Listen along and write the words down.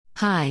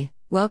Hi,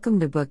 welcome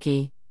to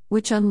Bookey,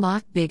 which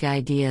unlock big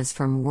ideas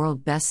from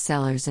world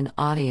bestsellers in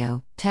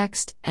audio,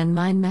 text, and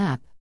mind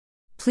map.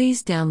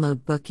 Please download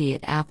Bookey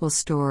at Apple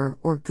Store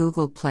or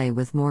Google Play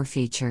with more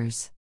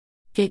features.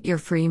 Get your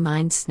free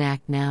mind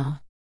snack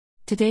now.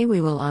 Today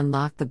we will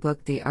unlock the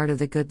book The Art of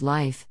the Good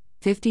Life,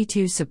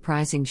 52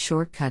 Surprising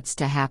Shortcuts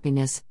to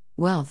Happiness,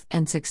 Wealth,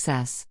 and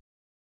Success.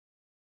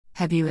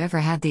 Have you ever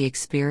had the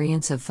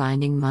experience of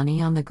finding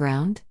money on the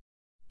ground?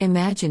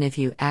 Imagine if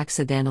you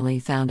accidentally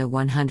found a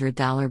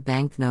 $100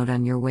 banknote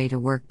on your way to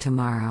work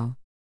tomorrow.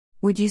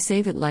 Would you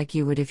save it like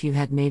you would if you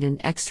had made an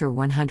extra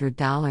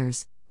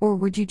 $100, or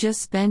would you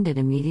just spend it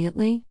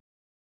immediately?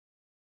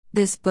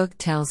 This book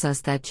tells us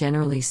that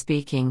generally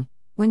speaking,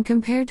 when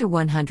compared to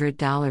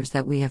 $100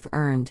 that we have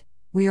earned,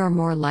 we are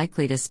more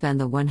likely to spend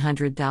the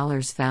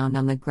 $100 found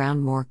on the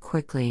ground more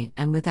quickly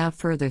and without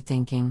further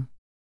thinking.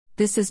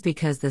 This is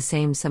because the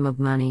same sum of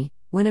money,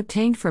 when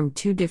obtained from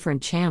two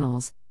different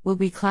channels, will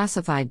be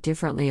classified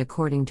differently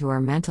according to our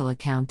mental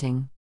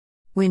accounting.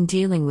 When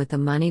dealing with the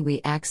money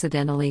we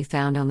accidentally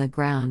found on the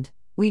ground,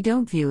 we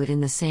don't view it in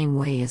the same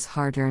way as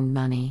hard-earned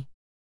money.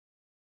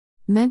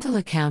 Mental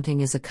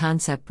accounting is a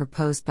concept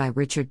proposed by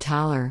Richard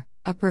Thaler,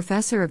 a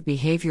professor of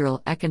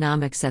behavioral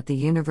economics at the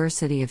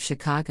University of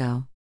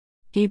Chicago.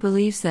 He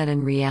believes that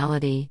in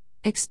reality,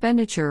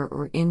 expenditure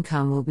or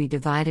income will be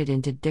divided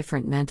into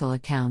different mental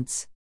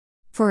accounts.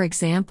 For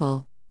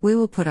example, we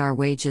will put our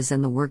wages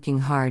in the working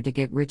hard to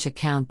get rich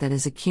account that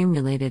is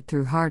accumulated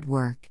through hard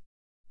work.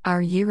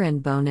 Our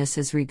year-end bonus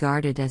is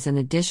regarded as an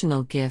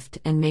additional gift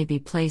and may be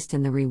placed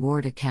in the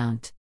reward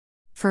account.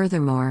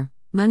 Furthermore,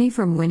 money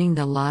from winning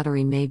the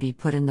lottery may be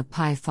put in the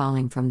pie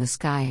falling from the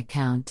sky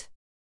account.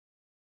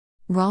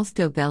 Rolf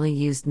Dobelli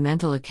used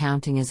mental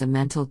accounting as a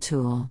mental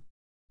tool.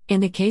 In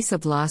the case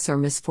of loss or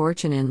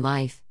misfortune in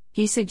life,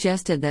 he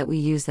suggested that we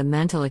use the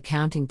mental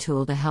accounting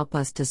tool to help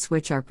us to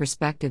switch our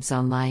perspectives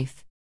on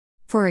life.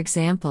 For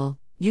example,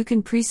 you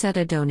can preset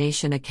a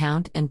donation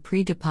account and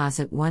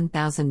pre-deposit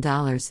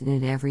 $1,000 in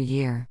it every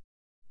year.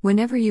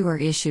 Whenever you are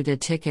issued a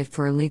ticket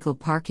for illegal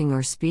parking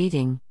or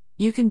speeding,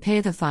 you can pay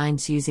the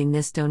fines using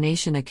this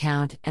donation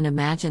account and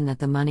imagine that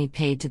the money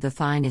paid to the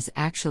fine is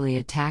actually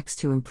a tax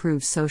to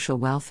improve social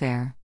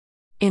welfare.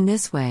 In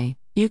this way,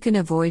 you can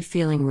avoid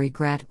feeling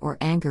regret or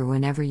anger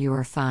whenever you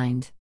are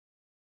fined.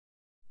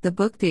 The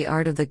book The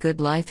Art of the Good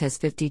Life has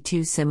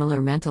 52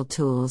 similar mental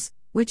tools,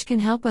 which can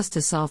help us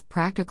to solve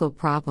practical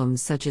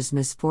problems such as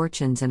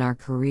misfortunes in our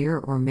career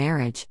or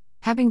marriage,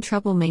 having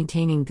trouble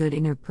maintaining good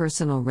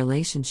interpersonal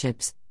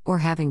relationships, or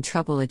having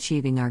trouble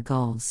achieving our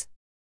goals.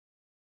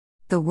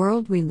 The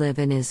world we live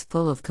in is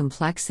full of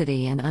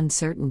complexity and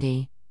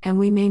uncertainty, and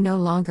we may no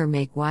longer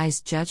make wise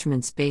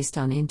judgments based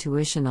on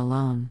intuition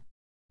alone.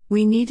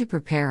 We need to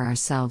prepare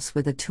ourselves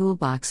with a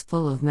toolbox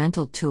full of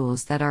mental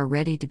tools that are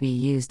ready to be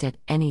used at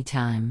any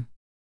time.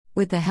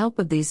 With the help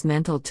of these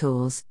mental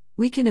tools,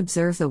 we can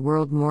observe the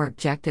world more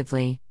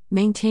objectively,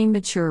 maintain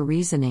mature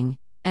reasoning,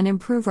 and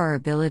improve our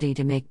ability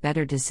to make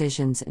better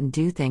decisions and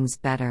do things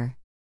better.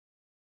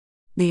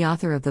 The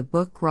author of the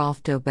book,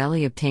 Rolf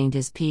Dobelli, obtained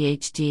his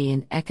Ph.D.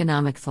 in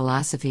economic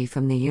philosophy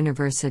from the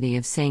University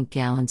of St.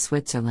 Gallen,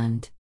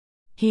 Switzerland.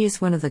 He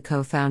is one of the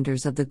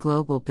co-founders of the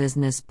global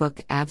business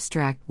book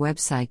abstract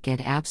website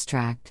Get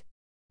Abstract.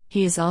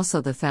 He is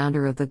also the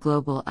founder of the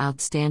global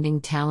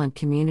outstanding talent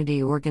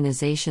community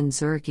organization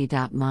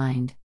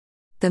Zurich.mind.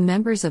 The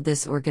members of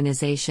this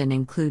organization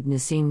include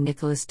Nassim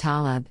Nicholas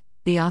Taleb,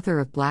 the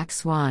author of Black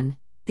Swan,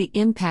 The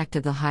Impact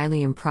of the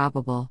Highly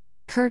Improbable,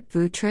 Kurt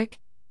Wuthrich,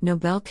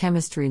 Nobel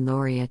Chemistry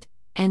Laureate,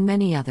 and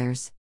many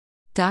others.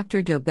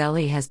 Dr.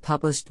 Dobelli has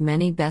published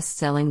many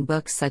best-selling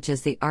books such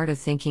as The Art of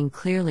Thinking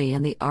Clearly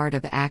and The Art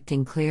of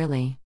Acting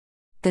Clearly.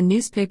 The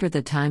newspaper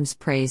The Times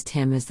praised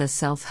him as the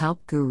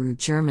self-help guru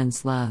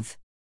Germans love.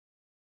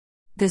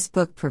 This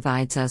book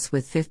provides us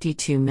with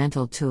 52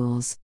 mental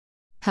tools.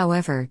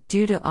 However,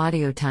 due to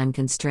audio time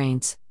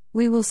constraints,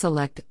 we will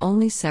select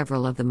only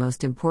several of the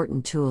most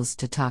important tools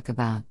to talk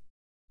about.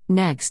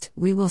 Next,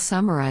 we will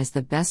summarize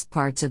the best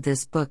parts of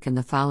this book in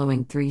the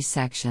following 3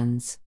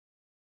 sections.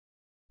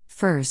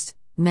 First,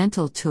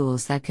 mental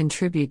tools that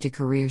contribute to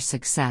career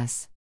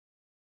success.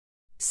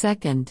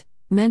 Second,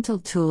 mental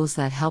tools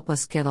that help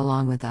us get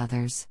along with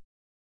others.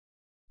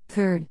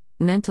 Third,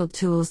 mental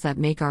tools that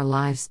make our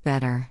lives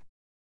better.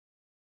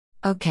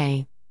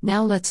 Okay,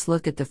 now let's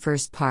look at the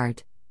first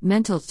part.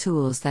 Mental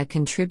tools that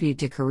contribute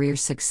to career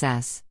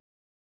success.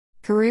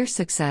 Career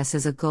success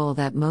is a goal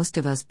that most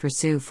of us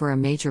pursue for a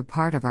major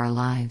part of our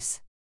lives.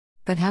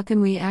 But how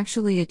can we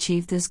actually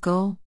achieve this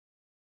goal?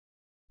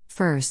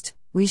 First,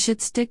 we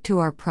should stick to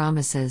our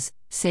promises,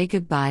 say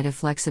goodbye to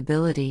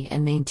flexibility,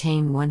 and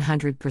maintain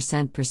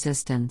 100%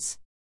 persistence.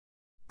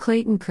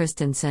 Clayton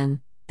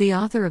Christensen, the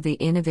author of The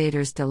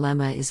Innovator's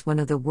Dilemma, is one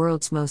of the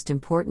world's most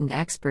important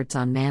experts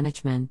on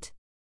management.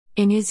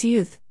 In his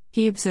youth,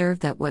 he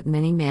observed that what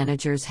many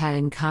managers had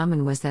in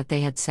common was that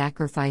they had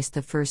sacrificed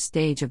the first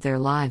stage of their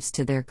lives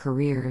to their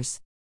careers.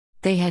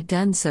 They had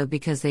done so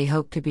because they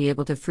hoped to be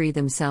able to free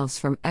themselves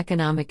from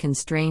economic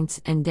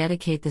constraints and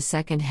dedicate the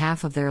second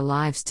half of their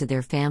lives to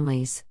their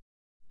families.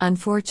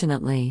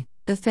 Unfortunately,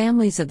 the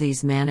families of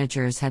these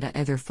managers had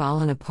either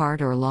fallen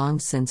apart or long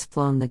since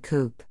flown the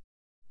coop.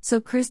 So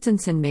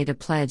Christensen made a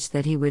pledge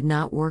that he would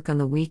not work on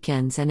the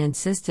weekends and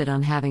insisted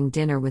on having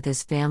dinner with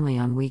his family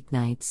on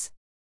weeknights.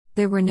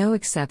 There were no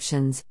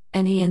exceptions,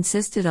 and he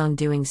insisted on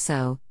doing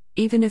so,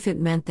 even if it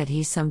meant that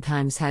he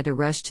sometimes had to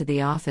rush to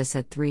the office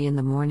at 3 in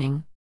the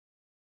morning.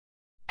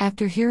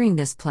 After hearing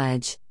this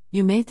pledge,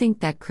 you may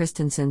think that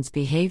Christensen's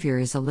behavior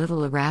is a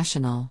little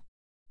irrational.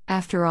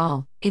 After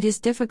all, it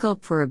is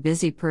difficult for a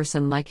busy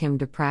person like him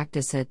to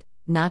practice it,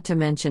 not to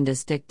mention to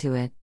stick to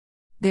it.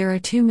 There are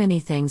too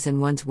many things in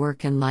one's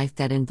work and life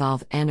that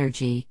involve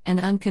energy, and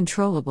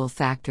uncontrollable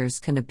factors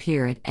can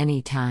appear at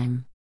any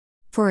time.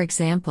 For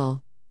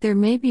example, there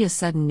may be a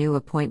sudden new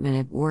appointment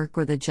at work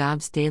or the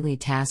job's daily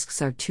tasks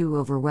are too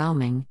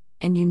overwhelming,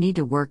 and you need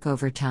to work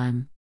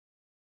overtime.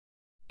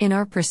 In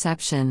our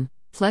perception,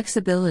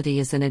 flexibility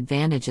is an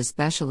advantage,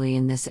 especially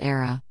in this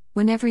era,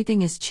 when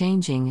everything is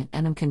changing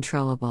and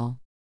uncontrollable.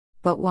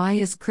 But why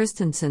is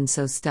Christensen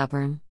so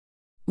stubborn?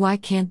 Why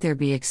can't there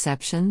be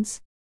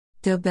exceptions?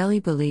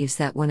 Dobelli believes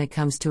that when it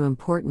comes to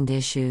important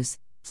issues,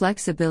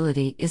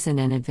 flexibility isn't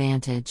an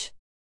advantage.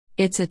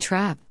 It's a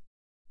trap.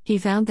 He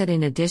found that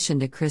in addition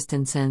to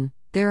Christensen,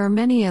 there are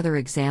many other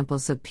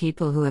examples of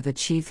people who have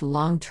achieved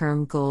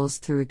long-term goals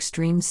through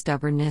extreme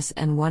stubbornness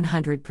and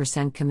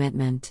 100%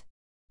 commitment.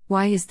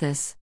 Why is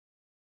this?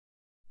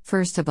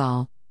 First of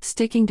all,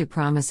 sticking to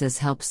promises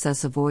helps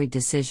us avoid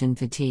decision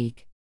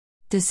fatigue.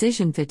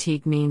 Decision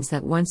fatigue means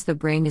that once the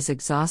brain is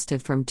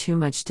exhausted from too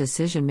much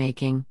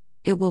decision-making,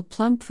 it will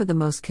plump for the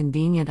most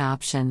convenient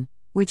option,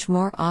 which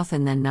more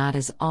often than not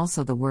is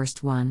also the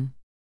worst one.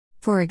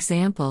 For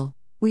example,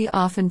 we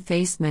often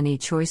face many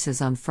choices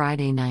on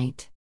Friday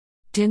night.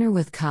 Dinner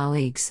with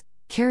colleagues,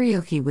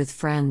 karaoke with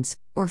friends,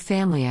 or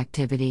family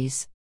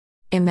activities.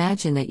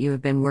 Imagine that you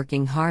have been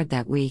working hard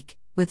that week.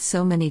 With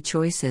so many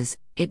choices,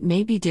 it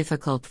may be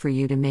difficult for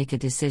you to make a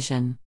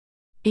decision.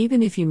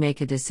 Even if you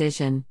make a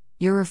decision,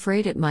 you're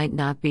afraid it might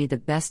not be the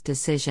best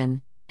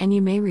decision, and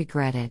you may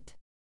regret it.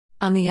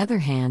 On the other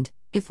hand,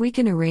 if we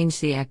can arrange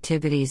the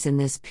activities in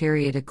this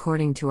period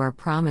according to our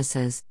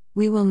promises,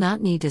 we will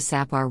not need to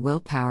sap our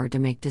willpower to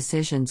make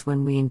decisions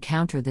when we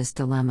encounter this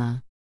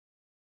dilemma.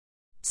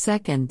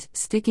 Second,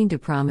 sticking to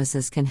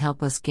promises can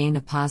help us gain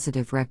a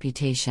positive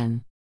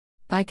reputation.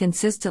 By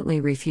consistently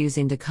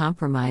refusing to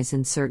compromise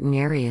in certain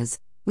areas,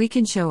 we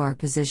can show our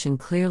position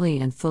clearly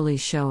and fully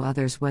show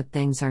others what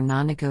things are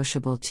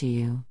non-negotiable to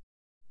you.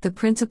 The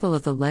principle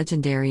of the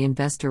legendary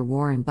investor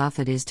Warren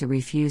Buffett is to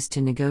refuse to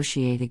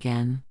negotiate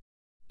again.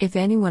 If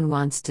anyone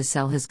wants to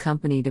sell his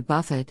company to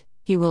Buffett,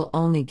 he will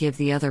only give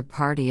the other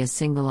party a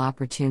single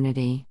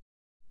opportunity.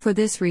 For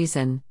this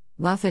reason,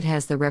 Buffett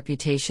has the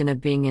reputation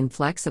of being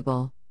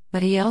inflexible,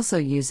 but he also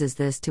uses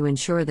this to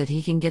ensure that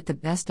he can get the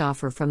best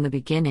offer from the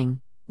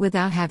beginning,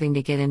 without having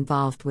to get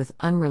involved with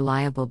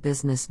unreliable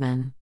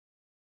businessmen.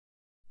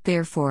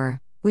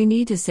 Therefore, we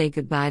need to say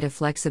goodbye to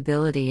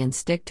flexibility and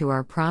stick to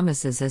our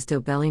promises. As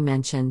Dobelli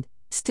mentioned,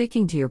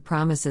 sticking to your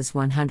promises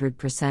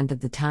 100% of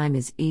the time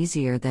is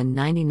easier than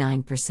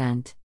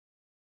 99%.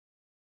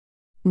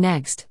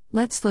 Next,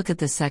 let's look at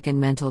the second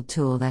mental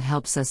tool that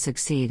helps us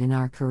succeed in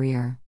our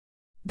career.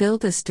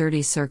 Build a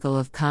sturdy circle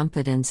of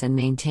competence and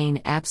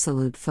maintain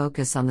absolute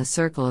focus on the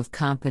circle of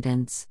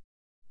competence.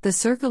 The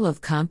circle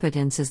of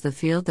competence is the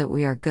field that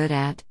we are good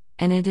at,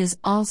 and it is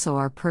also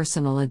our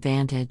personal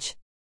advantage.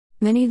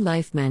 Many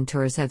life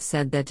mentors have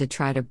said that to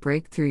try to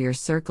break through your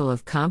circle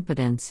of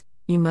competence,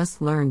 you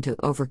must learn to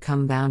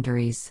overcome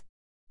boundaries.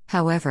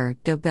 However,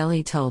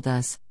 Dobelli told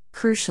us,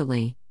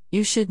 crucially,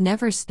 you should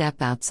never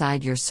step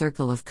outside your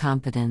circle of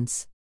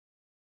competence.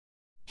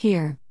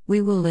 Here,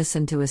 we will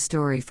listen to a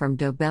story from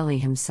Dobelli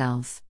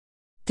himself.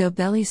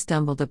 Dobelli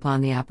stumbled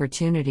upon the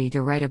opportunity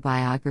to write a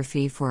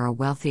biography for a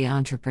wealthy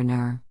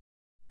entrepreneur.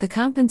 The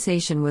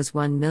compensation was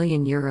 €1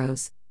 million,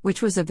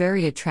 which was a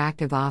very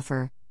attractive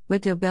offer,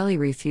 but Dobelli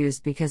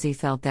refused because he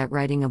felt that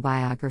writing a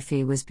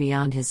biography was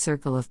beyond his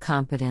circle of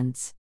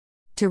competence.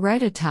 To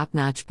write a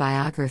top-notch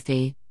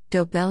biography,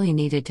 Dobelli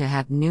needed to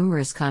have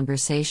numerous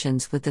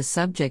conversations with the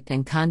subject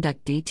and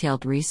conduct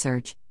detailed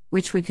research,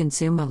 which would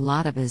consume a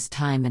lot of his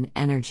time and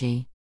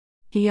energy.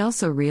 He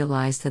also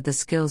realized that the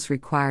skills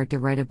required to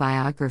write a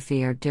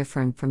biography are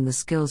different from the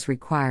skills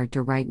required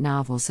to write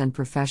novels and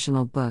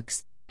professional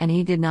books, and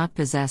he did not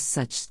possess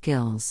such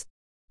skills.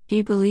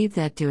 He believed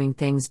that doing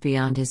things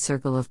beyond his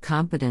circle of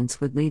competence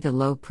would lead to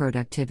low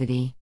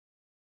productivity.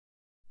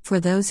 For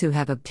those who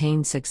have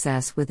obtained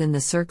success within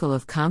the circle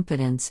of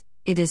competence,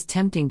 it is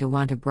tempting to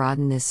want to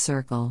broaden this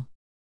circle.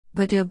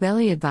 But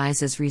Dobelli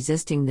advises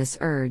resisting this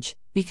urge,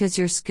 because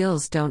your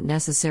skills don't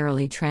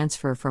necessarily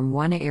transfer from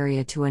one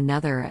area to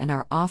another and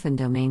are often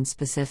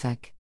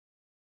domain-specific.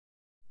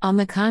 On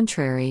the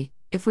contrary,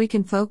 if we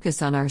can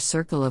focus on our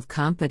circle of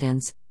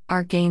competence,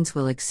 our gains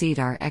will exceed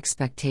our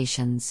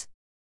expectations.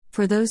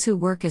 For those who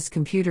work as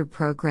computer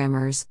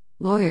programmers,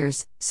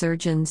 Lawyers,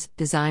 surgeons,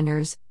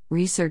 designers,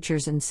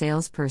 researchers, and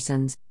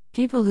salespersons,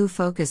 people who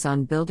focus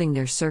on building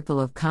their circle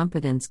of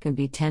competence can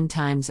be 10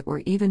 times or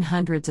even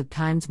hundreds of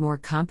times more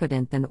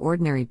competent than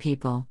ordinary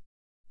people.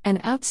 An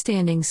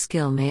outstanding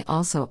skill may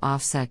also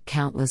offset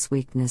countless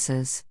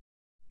weaknesses.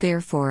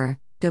 Therefore,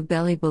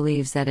 Dobelli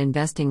believes that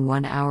investing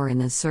 1 hour in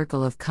the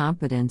circle of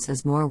competence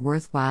is more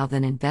worthwhile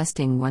than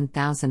investing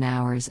 1,000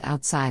 hours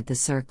outside the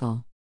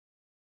circle.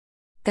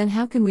 Then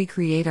how can we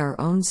create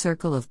our own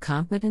circle of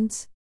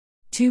competence?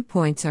 2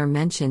 points are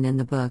mentioned in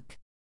the book.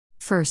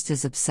 First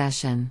is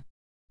obsession.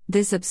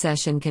 This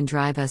obsession can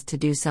drive us to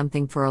do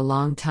something for a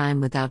long time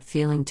without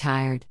feeling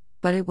tired,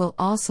 but it will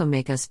also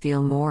make us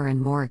feel more and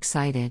more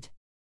excited.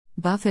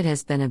 Buffett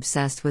has been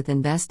obsessed with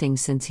investing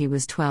since he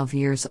was 12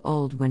 years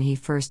old when he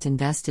first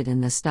invested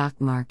in the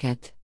stock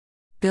market.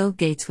 Bill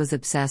Gates was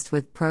obsessed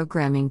with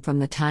programming from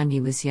the time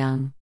he was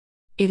young.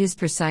 It is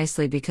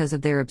precisely because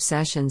of their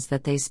obsessions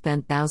that they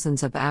spent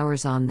thousands of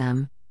hours on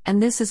them,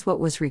 and this is what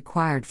was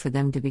required for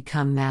them to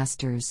become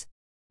masters.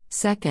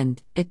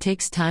 Second, it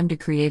takes time to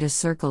create a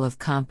circle of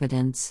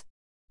competence.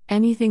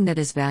 Anything that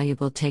is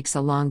valuable takes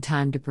a long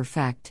time to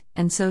perfect,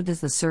 and so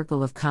does the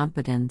circle of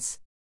competence.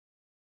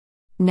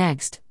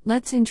 Next,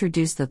 let's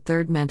introduce the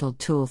third mental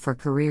tool for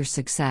career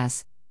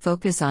success: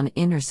 focus on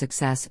inner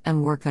success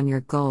and work on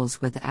your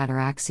goals with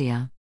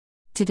ataraxia.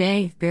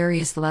 Today,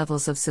 various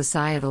levels of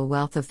societal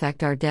wealth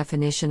affect our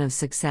definition of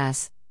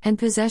success, and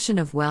possession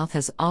of wealth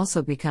has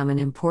also become an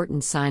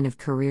important sign of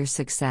career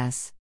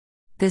success.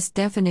 This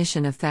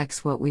definition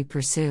affects what we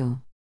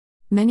pursue.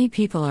 Many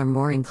people are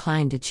more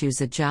inclined to choose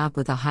a job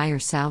with a higher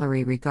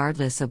salary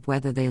regardless of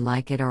whether they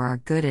like it or are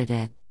good at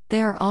it.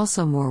 They are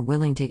also more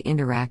willing to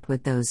interact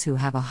with those who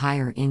have a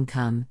higher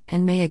income,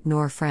 and may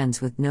ignore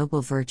friends with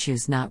noble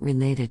virtues not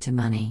related to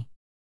money.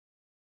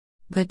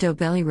 But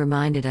Dobelli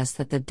reminded us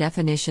that the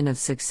definition of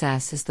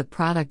success is the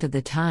product of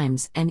the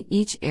times, and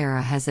each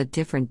era has a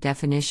different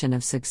definition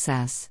of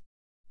success.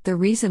 The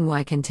reason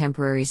why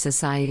contemporary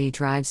society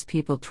drives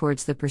people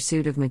towards the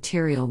pursuit of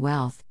material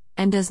wealth,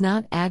 and does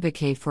not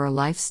advocate for a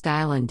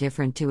lifestyle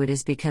indifferent to it,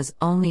 is because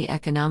only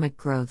economic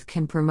growth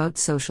can promote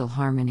social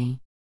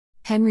harmony.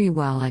 Henry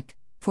Wallach,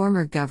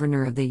 former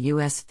governor of the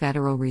U.S.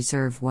 Federal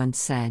Reserve, once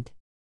said,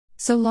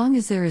 "So long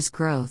as there is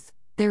growth,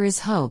 there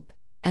is hope,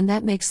 and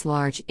that makes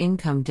large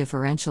income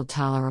differential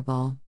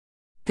tolerable."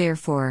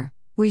 Therefore,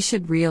 we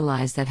should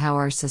realize that how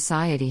our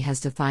society has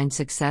defined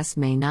success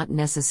may not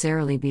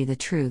necessarily be the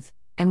truth,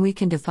 and we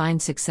can define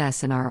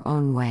success in our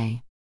own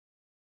way.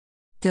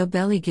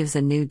 Dobelli gives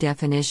a new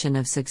definition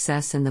of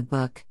success in the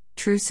book.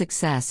 True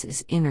success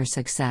is inner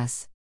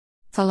success.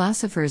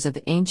 Philosophers of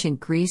ancient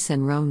Greece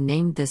and Rome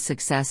named this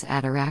success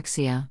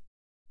ataraxia.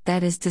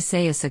 That is to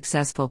say, a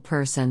successful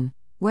person,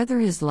 whether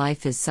his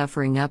life is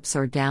suffering ups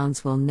or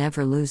downs, will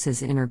never lose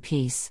his inner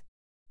peace.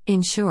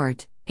 In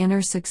short,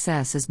 inner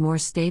success is more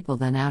stable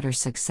than outer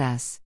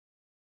success.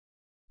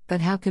 But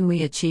how can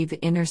we achieve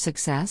inner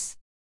success?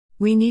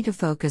 We need to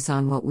focus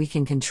on what we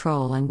can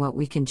control and what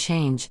we can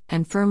change,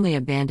 and firmly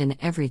abandon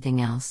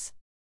everything else.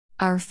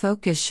 Our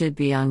focus should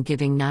be on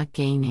giving, not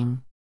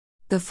gaining.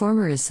 The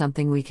former is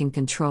something we can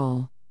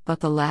control, but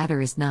the latter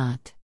is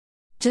not.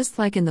 Just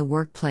like in the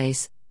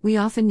workplace, we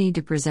often need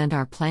to present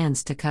our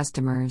plans to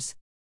customers.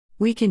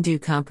 We can do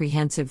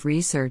comprehensive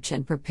research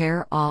and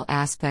prepare all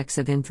aspects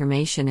of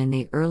information in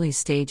the early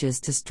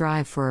stages to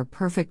strive for a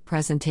perfect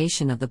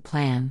presentation of the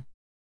plan.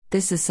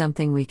 This is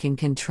something we can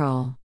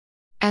control.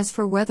 As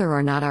for whether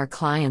or not our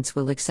clients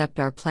will accept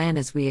our plan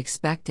as we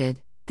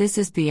expected, this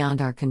is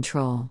beyond our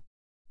control.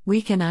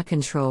 We cannot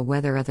control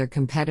whether other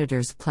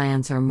competitors'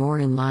 plans are more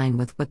in line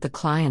with what the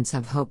clients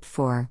have hoped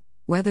for,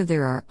 whether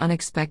there are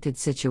unexpected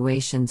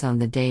situations on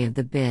the day of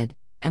the bid,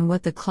 and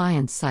what the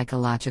client's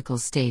psychological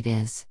state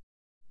is.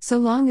 So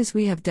long as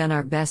we have done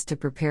our best to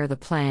prepare the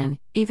plan,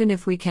 even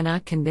if we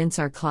cannot convince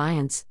our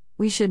clients,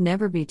 we should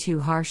never be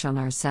too harsh on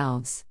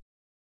ourselves.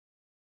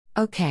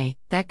 Okay,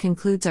 that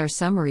concludes our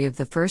summary of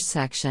the first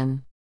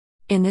section.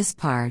 In this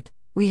part,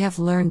 we have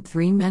learned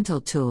 3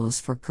 mental tools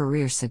for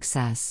career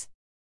success.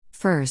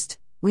 First,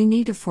 we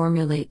need to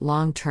formulate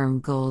long-term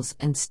goals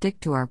and stick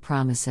to our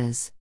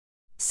promises.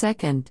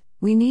 Second,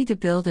 we need to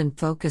build and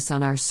focus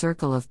on our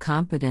circle of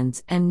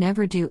competence and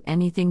never do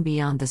anything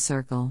beyond the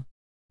circle.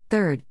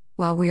 Third,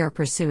 while we are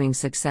pursuing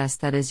success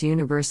that is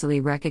universally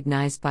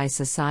recognized by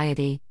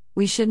society,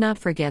 we should not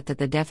forget that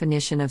the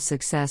definition of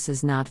success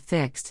is not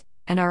fixed,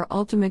 and our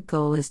ultimate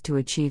goal is to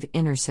achieve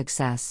inner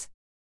success.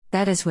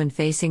 That is, when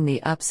facing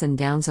the ups and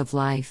downs of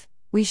life,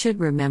 we should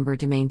remember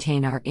to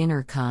maintain our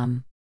inner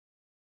calm.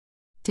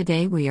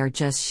 Today we are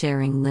just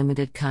sharing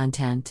limited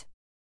content.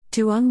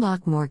 To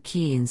unlock more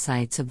key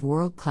insights of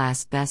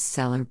world-class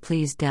bestseller,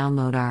 please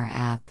download our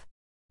app.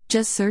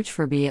 Just search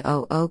for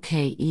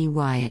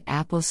BOOKEY at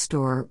Apple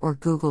Store or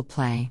Google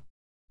Play.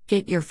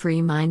 Get your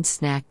free mind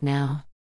snack now.